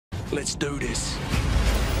Let's do this.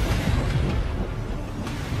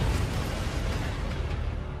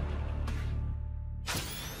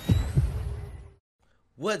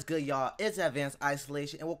 What's good, y'all? It's Advanced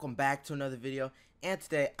Isolation and welcome back to another video. And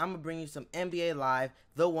today I'm gonna bring you some NBA Live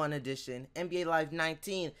the 1 edition, NBA Live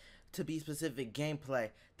 19 to be specific,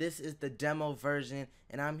 gameplay. This is the demo version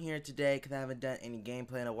and I'm here today because I haven't done any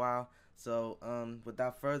gameplay in a while. So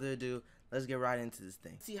without further ado, let's get right into this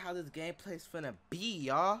thing. See how this gameplay's finna be,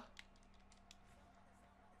 y'all.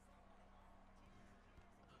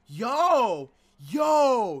 Yo,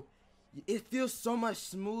 it feels so much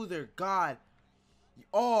smoother. God,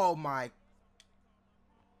 oh my.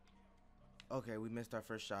 Okay, we missed our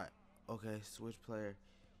first shot. Okay, switch player.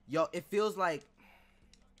 Yo, it feels like,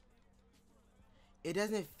 it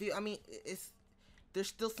doesn't feel, I mean, there's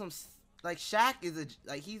still some, like, Shaq is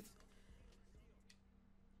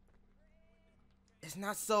it's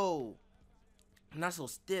not so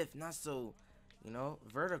stiff, not so, you know,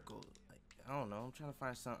 vertical. Like, I don't know, I'm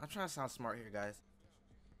trying to sound smart here, guys.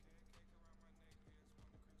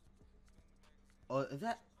 Oh, is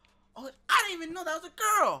that, oh, I didn't even know that was a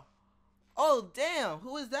girl. Oh, damn,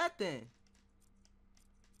 who is that then?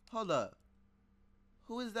 Hold up.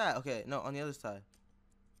 Who is that? Okay, no, on the other side.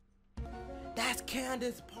 That's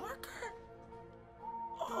Candace Parker?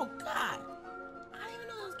 Oh, God. I didn't even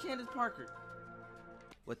know that was Candace Parker.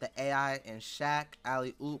 With the AI and Shaq,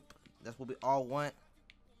 alley-oop. That's what we all want.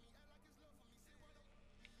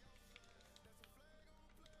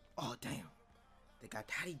 Oh, damn. They got,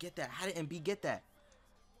 how did he get that? How did MB get that?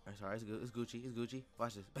 I'm sorry, it's good. It's Gucci. It's Gucci.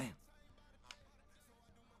 Watch this. Bam.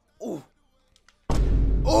 Ooh.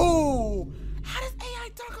 Ooh. How does AI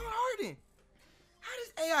dunk on Harden? How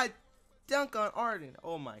does AI dunk on Harden?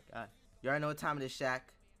 Oh my God. You already know what time it is, Shaq.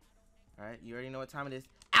 Alright, you already know what time it is.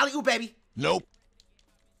 Alley-oop, baby. Nope.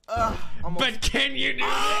 Almost. But can you do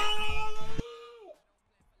that?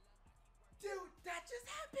 Dude, that just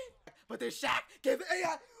happened. But then Shaq gave the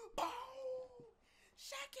AI. Boom.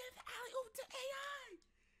 Shaq gave the alley-oop to AI.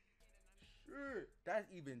 Sure. That's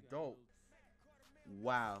even dope.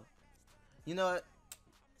 Wow. You know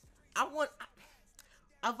what?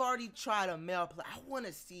 I've already tried a male play. I want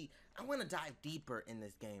to dive deeper in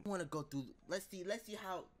this game. I want to go through, let's see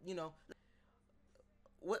how, you know,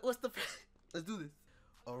 what's the, let's do this.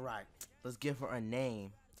 All right, let's give her a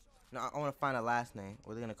name. No, I want to find a last name.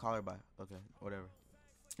 What are they going to call her by? Okay, whatever.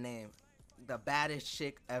 Name, the baddest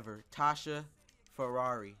chick ever, Tasha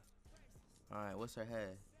Ferrari. All right, what's her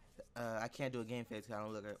head? I can't do a game face because I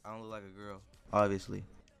don't look like a girl. Obviously,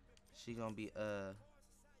 she gonna be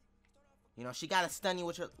you know, she gotta stun you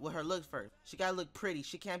with her looks first. She gotta look pretty.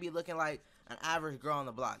 She can't be looking like an average girl on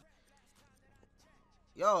the block.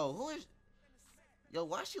 Yo,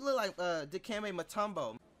 why she look like Dikembe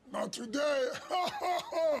Mutombo? Not today.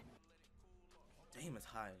 Damn, it's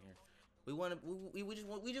high in here. We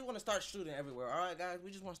just want to start shooting everywhere. All right, guys,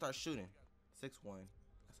 we just want to start shooting. 6-1.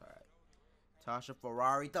 That's all right. Tasha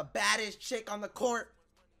Ferrari, the baddest chick on the court.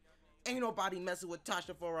 Ain't nobody messing with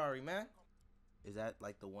Tasha Ferrari, man. Is that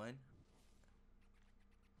like the one?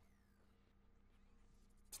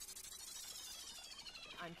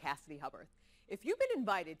 I'm Cassidy Hubbard. If you've been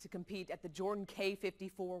invited to compete at the Jordan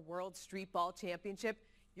K54 World Street Ball Championship,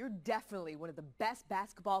 you're definitely one of the best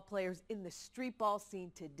basketball players in the street ball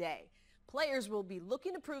scene today. Players will be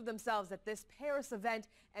looking to prove themselves at this Paris event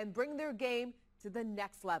and bring their game to the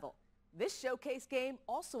next level. This showcase game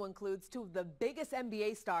also includes two of the biggest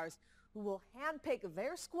NBA stars who will handpick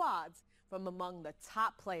their squads from among the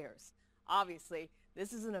top players. Obviously,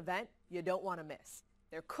 this is an event you don't want to miss.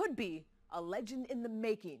 There could be a legend in the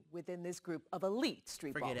making within this group of elite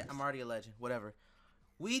street ballers. Forget it, I'm already a legend, whatever.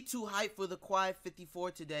 We too hyped for the Quad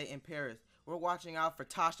 54 today in Paris. We're watching out for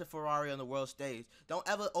Tasha Ferrari on the world stage. Don't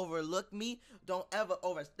ever overlook me, don't ever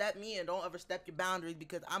overstep me, and don't ever step your boundaries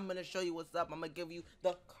because I'm going to show you what's up. I'm going to give you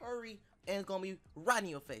the curry, and it's going to be right in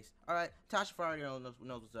your face. All right, Tasha Ferrari knows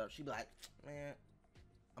what's up. She be like, man,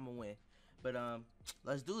 I'm going to win. But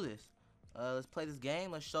let's do this. Let's play this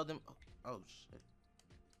game. Let's show them. Oh, shit.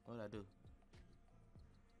 What did I do?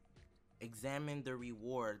 Examine the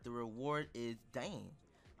reward. The reward is, dang,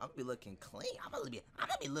 I'm gonna be looking clean. I'm gonna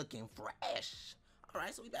be looking fresh. All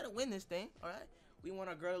right, so we better win this thing. All right, we want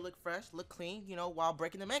our girl to look fresh, look clean, you know, while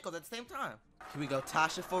breaking the ankles at the same time. Here we go.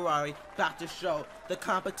 Tasha Ferrari about to show the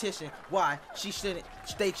competition why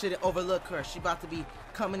they shouldn't overlook her. She about to be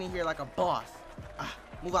coming in here like a boss.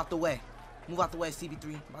 Move out the way. Move out the way, CB3.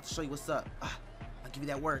 I'm about to show you what's up. I'll give you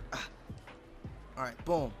that work. All right,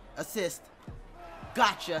 boom. Assist.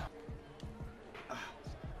 Gotcha.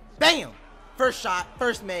 Bam! First shot,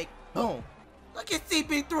 first make, boom. Look at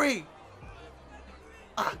CP3.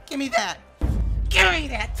 Give me that. Give me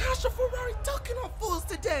that. Tasha Ferrari dunking on fools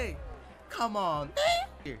today. Come on, man.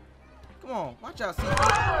 Here. Come on. Watch out,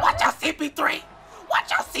 CP3. Watch out, CP3.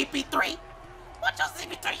 Watch out, CP3. Watch out,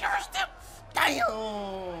 CP3. You're still.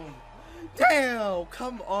 Damn. Damn.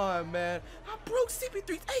 Come on, man. I broke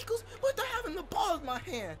CP3's ankles without having the ball in my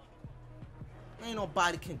hand. Ain't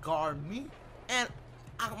nobody can guard me. And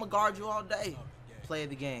I'm gonna guard you all day. Play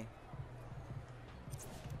the game.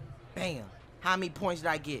 Bam. How many points did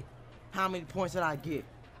I get? How many points did I get?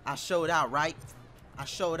 I showed out, right? I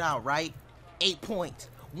showed out, right? 8 points,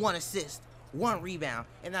 1 assist, 1 rebound,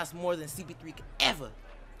 and that's more than CP3 could ever.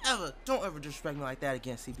 Don't ever disrespect me like that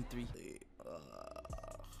against CP3.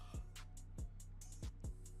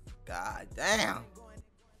 God damn.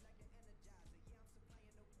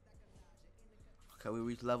 Okay, we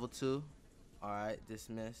reached level 2. Alright,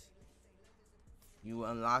 dismiss. You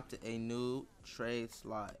unlocked a new trade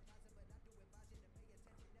slot.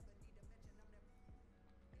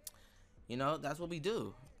 You know, that's what we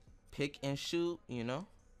do. Pick and shoot, you know.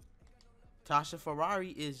 Tasha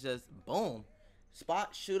Ferrari is just boom.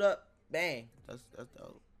 Spot, shoot up, bang. That's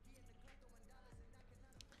dope.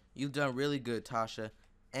 You've done really good, Tasha.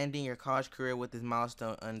 Ending your college career with this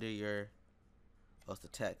milestone under your the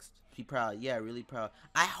text. Be proud. Yeah, really proud.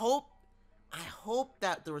 I hope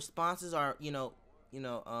that the responses are,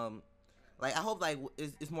 like, I hope like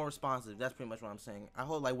it's more responsive. That's pretty much what I'm saying. I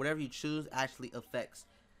hope like whatever you choose actually affects,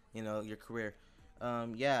 your career.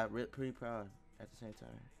 Yeah, pretty proud at the same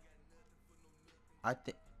time. I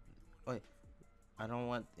think. Wait, I don't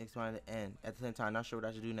want explaining to end. At the same time, not sure what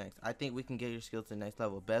I should do next. I think we can get your skills to the next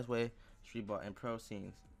level. Best way, street ball and pro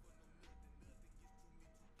scenes.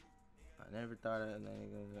 I never thought of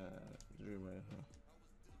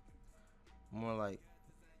more like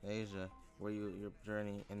Asia, where your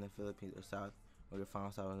journey in the Philippines or South, or your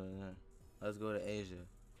final South. Let's go to Asia.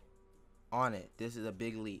 On it. This is a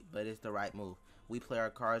big leap, but it's the right move. We play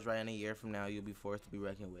our cards right in a year from now. You'll be forced to be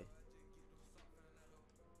reckoned with.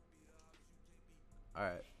 All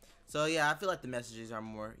right. So yeah, I feel like the messages are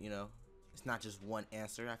more. It's not just one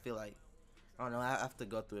answer. I feel like. I don't know, I have to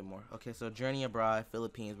go through it more. Okay, so journey abroad,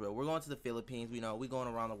 Philippines, bro. We're going to the Philippines. We going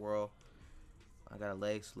around the world. I got a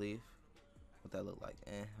leg sleeve. What that look like?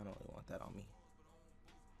 I don't really want that on me.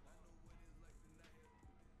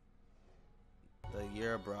 The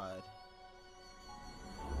year abroad.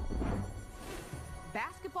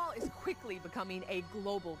 Basketball is quickly becoming a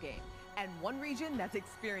global game, and one region that's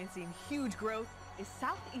experiencing huge growth is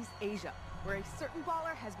Southeast Asia, where a certain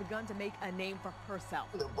baller has begun to make a name for herself.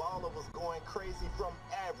 The baller was going crazy from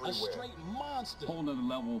everywhere. A straight monster. Whole nother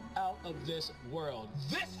level. Out of this world.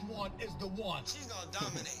 This one is the one. She's gonna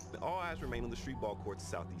dominate. All eyes remain on the street ball courts of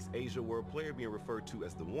Southeast Asia, where a player being referred to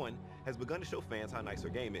as the one has begun to show fans how nice her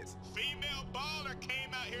game is. Female baller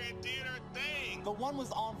came out here and did her thing. The one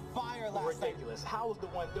was on fire last night. Ridiculous. How is the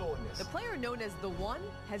one doing this? The player known as the One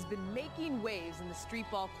has been making waves in the street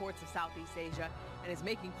ball courts of Southeast Asia and is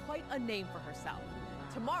making quite a name for herself.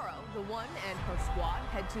 Tomorrow, the One and her squad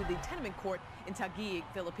head to the tenement court in Taguig,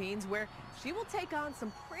 Philippines, where she will take on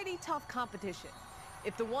some pretty tough competition.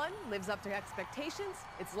 If the One lives up to expectations,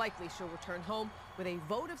 it's likely she'll return home with a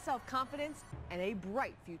vote of self-confidence and a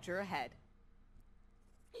bright future ahead.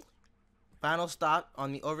 Final stop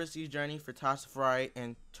on the overseas journey for Tasha Ferrari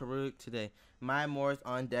and Taruk today. Maya Moore is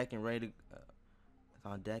on deck and ready to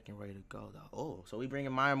go though. Oh, so we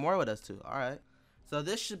bringing Maya Moore with us too. All right. So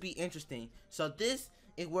this should be interesting. So this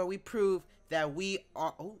is where we prove that we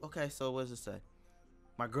are. Oh, okay. So what does it say?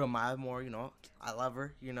 My girl Maya Moore, I love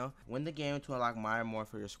her. Win the game to unlock Maya Moore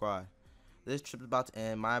for your squad. This trip is about to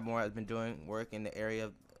end. Maya Moore has been doing work in the area,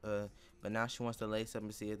 but now she wants to lace up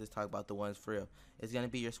and see if this talk about the ones for real. It's gonna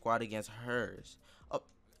be your squad against hers. Oh,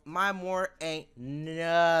 Maya Moore ain't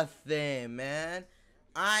nothing, man.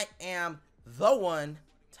 I am the one,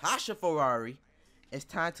 Tasha Ferrari. It's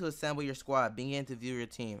time to assemble your squad. Begin to view your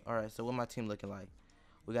team. All right, so what my team looking like?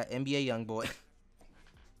 We got NBA Youngboy.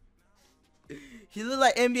 He look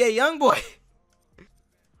like NBA Youngboy.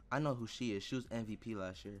 I know who she is. She was MVP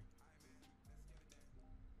last year.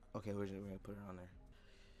 Okay, we're gonna put her on there.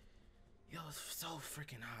 Yo, it's so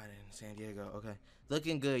freaking hot in San Diego. Okay,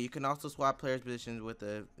 looking good. You can also swap players' positions with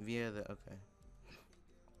okay.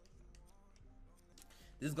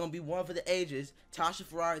 This is gonna be one for the ages. Tasha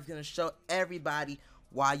Ferrari is gonna show everybody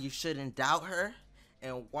why you shouldn't doubt her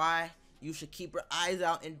and why you should keep your eyes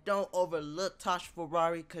out and don't overlook Tasha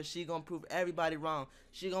Ferrari, because she gonna prove everybody wrong.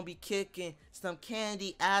 She gonna be kicking some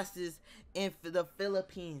candy asses in the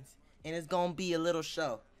Philippines, and it's gonna be a little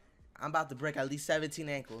show. I'm about to break at least 17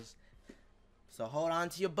 ankles. So hold on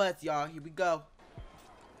to your butts, y'all. Here we go.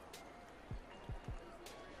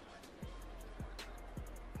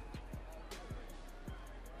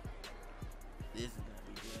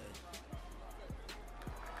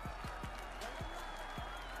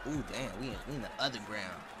 Ooh, damn, we in the other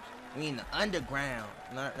ground. We in the underground.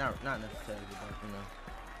 Not necessarily, but you know,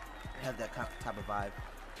 have that type of vibe.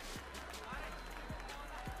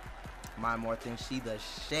 My more thinks she the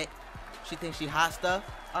shit. She thinks she hot stuff.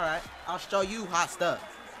 All right, I'll show you hot stuff.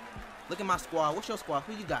 Look at my squad. What's your squad?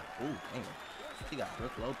 Who you got? Ooh, damn. She got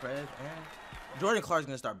Brooke Lopez and Jordan Clark's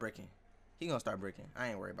gonna start breaking. He gonna start breaking. I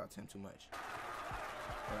ain't worried about him too much.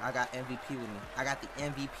 I got MVP with me. I got the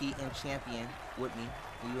MVP and champion with me.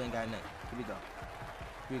 And you ain't got nothing. Here we go.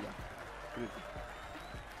 Here we go. Here we go.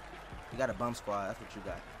 You got a bum squad. That's what you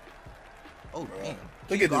got. Oh, damn.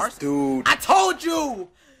 Look at this dude. I told you!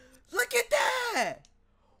 Look at that!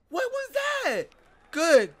 What was that?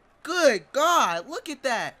 Good God. Look at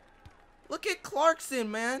that. Look at Clarkson,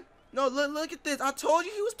 man. No, look at this. I told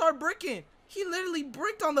you he would start bricking. He literally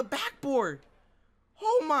bricked on the backboard.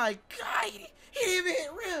 Oh, my God. He didn't even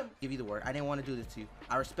hit rim. Give you the word. I didn't want to do this to you.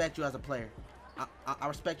 I respect you as a player. I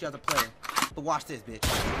respect you as a player. But watch this, bitch.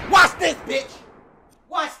 Watch this, bitch.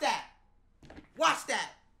 Watch that. Watch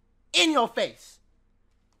that. In your face.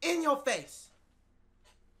 In your face.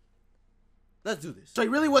 Let's do this. Show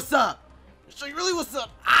you really what's up. Show you really what's up.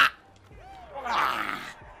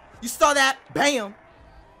 You saw that? Bam.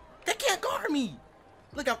 They can't guard me.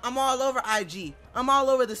 Look, I'm all over IG. I'm all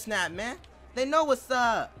over the snap, man. They know what's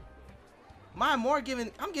up. I'm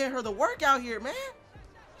getting her the work out here, man.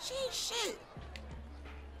 She ain't shit.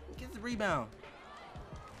 Get the rebound.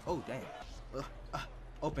 Oh, damn.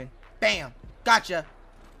 Open. Bam. Gotcha.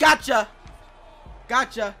 Gotcha.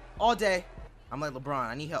 Gotcha. All day. I'm like LeBron.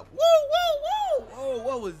 I need help. Woo, woo, woo. Oh,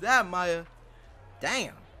 what was that, Maya?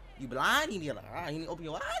 Damn. You blind? You need to open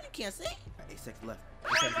your eyes. You can't see. 8 seconds left.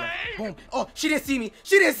 8 seconds left. Boom. Oh, she didn't see me.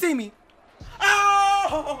 She didn't see me.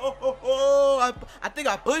 Oh, I think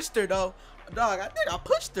I pushed her, though. Dog, I think I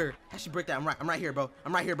pushed her. How she break that? I'm right here, bro.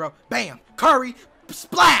 I'm right here, bro. Bam. Curry.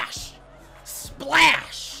 Splash.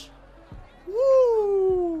 Splash.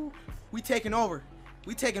 Woo. We taking over.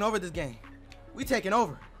 We taking over this game. We taking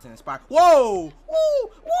over. It's an inspire. Whoa.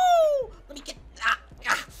 Woo. Woo. Let me get.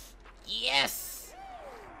 Yes.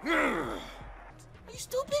 Are you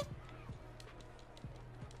stupid?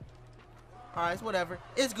 Alright, it's whatever.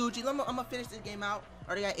 It's Gucci. I'm gonna finish this game out.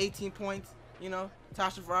 Already got 18 points. You know,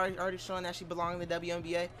 Tasha Ferrari already showing that she belongs in the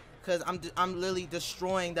WNBA. Cause I'm literally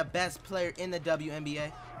destroying the best player in the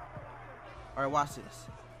WNBA. Alright, watch this.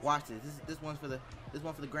 Watch this. This one for the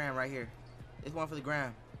gram right here. This one for the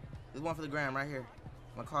gram. This one for the gram right here.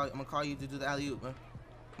 I'm gonna call you to do the alley-oop, man.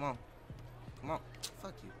 Come on. Come on.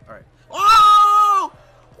 Fuck you. Alright. Oh!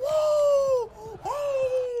 Whoa!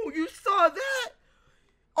 Oh! You saw that?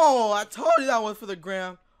 Oh, I told you that was for the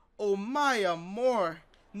gram. Oh, my amor.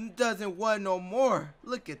 Doesn't want no more.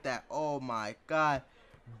 Look at that. Oh, my God.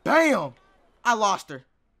 Bam! I lost her.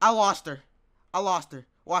 I lost her. I lost her.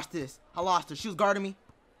 Watch this. I lost her. She was guarding me.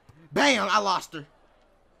 Bam! I lost her.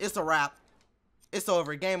 It's a wrap. It's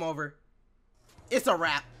over. Game over. It's a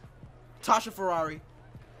wrap. Tasha Ferrari.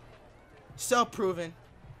 Self-proven.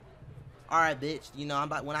 Alright, bitch. You know,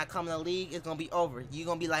 when I come in the league, it's gonna be over. You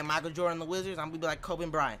gonna be like Michael Jordan and the Wizards. I'm gonna be like Kobe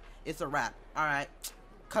and Bryant. It's a wrap. Alright.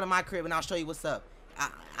 Come to my crib and I'll show you what's up.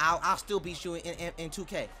 I'll still beat you in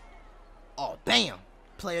 2K. Oh, damn.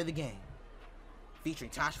 Player of the game. Featuring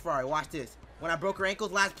Tasha Ferrari. Watch this. When I broke her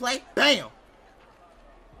ankles last play, bam!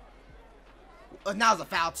 Now it's a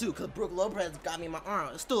foul, too, because Brooke Lopez got me in my arm.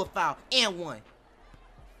 It's still a foul. And one.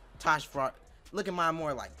 Tasha Ferrari. Look at my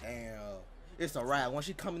more like, damn. It's a wrap. Once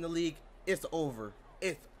she come in the league, it's over.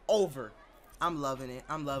 It's over. I'm loving it.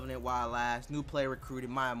 I'm loving it while it lasts. New player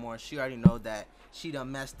recruited. Maya Moore. She already know that. She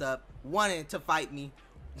done messed up. Wanted to fight me.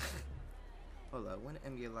 Hold up. When did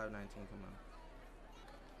NBA Live 19 come out?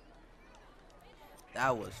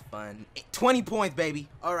 That was fun. 20 points, baby.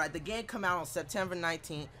 All right. The game come out on September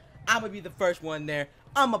 19th. I'm going to be the first one there.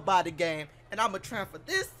 I'm going to buy the game. And I'm going to transfer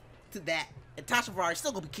this to that. And Tasha Ferrari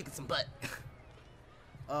still going to be kicking some butt.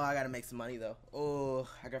 Oh, I gotta make some money though. Oh,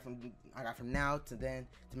 I got from now to then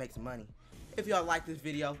to make some money. If y'all like this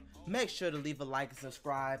video, make sure to leave a like and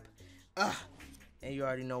subscribe. And you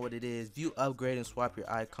already know what it is. View, upgrade, and swap your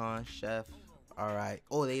icon, chef. Alright.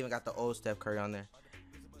 Oh, they even got the old Steph Curry on there.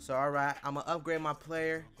 So, alright. I'm gonna upgrade my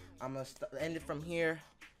player. I'm gonna end it from here.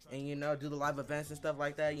 And, you know, do the live events and stuff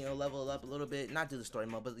like that. You know, level it up a little bit. Not do the story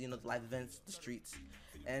mode, but, you know, the live events, the streets.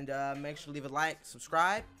 And make sure to leave a like,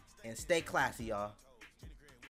 subscribe, and stay classy, y'all.